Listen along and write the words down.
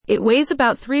It weighs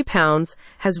about 3 pounds,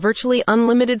 has virtually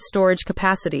unlimited storage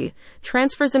capacity,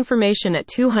 transfers information at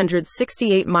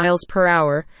 268 miles per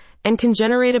hour, and can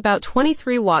generate about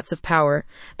 23 watts of power,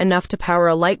 enough to power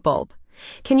a light bulb.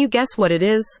 Can you guess what it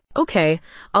is? Okay,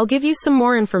 I'll give you some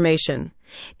more information.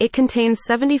 It contains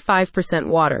 75%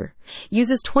 water,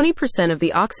 uses 20% of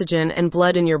the oxygen and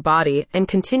blood in your body, and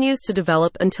continues to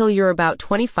develop until you're about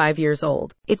 25 years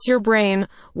old. It's your brain,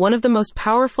 one of the most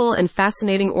powerful and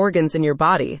fascinating organs in your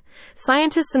body.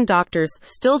 Scientists and doctors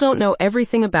still don't know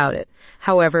everything about it.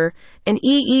 However, an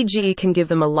EEG can give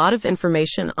them a lot of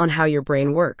information on how your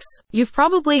brain works. You've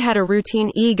probably had a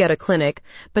routine EEG at a clinic,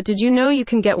 but did you know you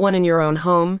can get one in your own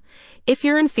home? If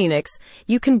you're in Phoenix,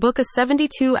 you can book a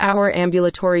 72-hour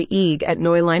ambulatory EEG at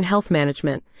Neuline Health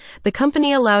Management. The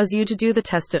company allows you to do the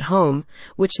test at home,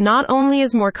 which not only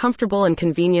is more comfortable and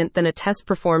convenient than a test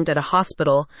performed at a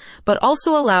hospital, but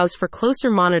also allows for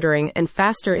closer monitoring and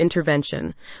faster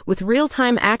intervention, with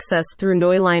real-time access through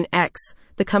Neuline X,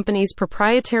 the company's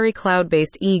proprietary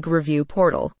cloud-based EEG review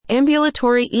portal.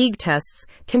 Ambulatory EEG tests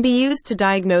can be used to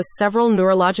diagnose several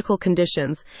neurological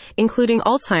conditions, including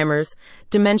Alzheimer's,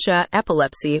 dementia,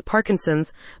 epilepsy,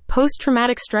 Parkinson's,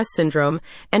 post-traumatic stress syndrome,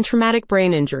 and traumatic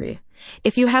brain injury.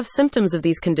 If you have symptoms of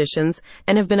these conditions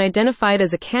and have been identified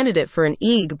as a candidate for an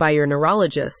EEG by your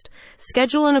neurologist,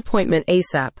 schedule an appointment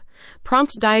ASAP.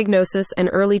 Prompt diagnosis and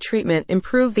early treatment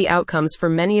improve the outcomes for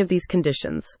many of these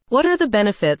conditions. What are the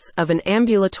benefits of an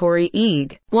ambulatory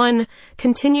EEG? 1.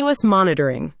 Continuous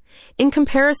monitoring. In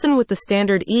comparison with the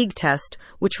standard EEG test,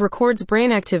 which records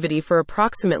brain activity for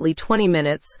approximately 20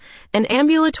 minutes, an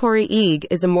ambulatory EEG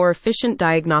is a more efficient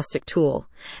diagnostic tool,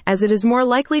 as it is more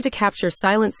likely to capture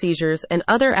silent seizures and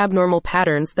other abnormal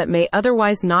patterns that may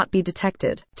otherwise not be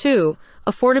detected. 2.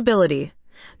 Affordability.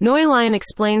 Neuline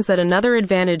explains that another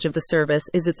advantage of the service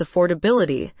is its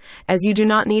affordability, as you do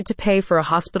not need to pay for a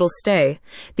hospital stay.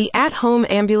 The at-home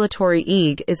ambulatory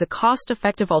EEG is a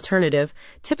cost-effective alternative,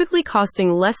 typically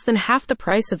costing less than half the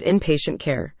price of inpatient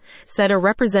care, said a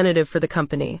representative for the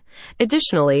company.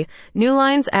 Additionally,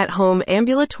 Neuline's at-home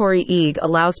ambulatory EEG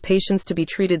allows patients to be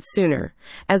treated sooner,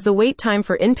 as the wait time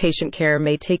for inpatient care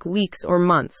may take weeks or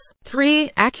months.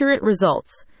 3. Accurate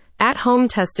results. At-home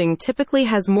testing typically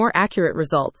has more accurate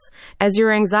results, as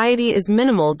your anxiety is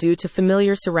minimal due to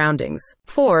familiar surroundings.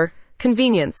 4.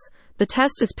 Convenience. The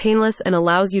test is painless and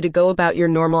allows you to go about your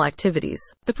normal activities.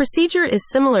 The procedure is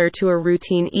similar to a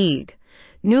routine EEG.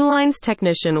 Neuline's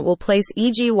technician will place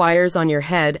EEG wires on your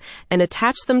head and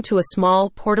attach them to a small,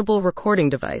 portable recording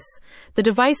device. The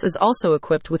device is also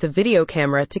equipped with a video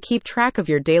camera to keep track of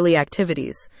your daily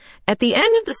activities. At the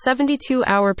end of the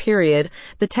 72-hour period,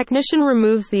 the technician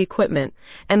removes the equipment,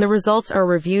 and the results are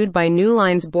reviewed by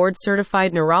Neuline's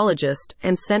board-certified neurologist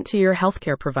and sent to your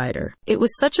healthcare provider. It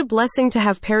was such a blessing to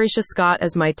have Parisha Scott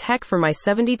as my tech for my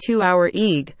 72-hour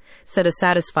EEG, said a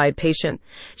satisfied patient.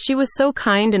 She was so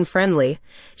kind and friendly.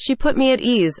 She put me at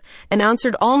ease and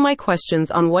answered all my questions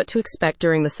on what to expect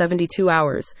during the 72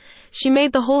 hours. She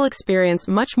made the whole experience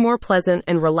much more pleasant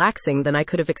and relaxing than I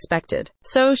could have expected.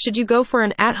 So, should you go for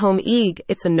an at-home EEG?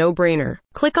 It's a no-brainer.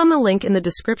 Click on the link in the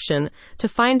description to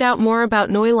find out more about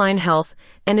Neuline Health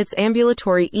and its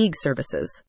ambulatory EEG services.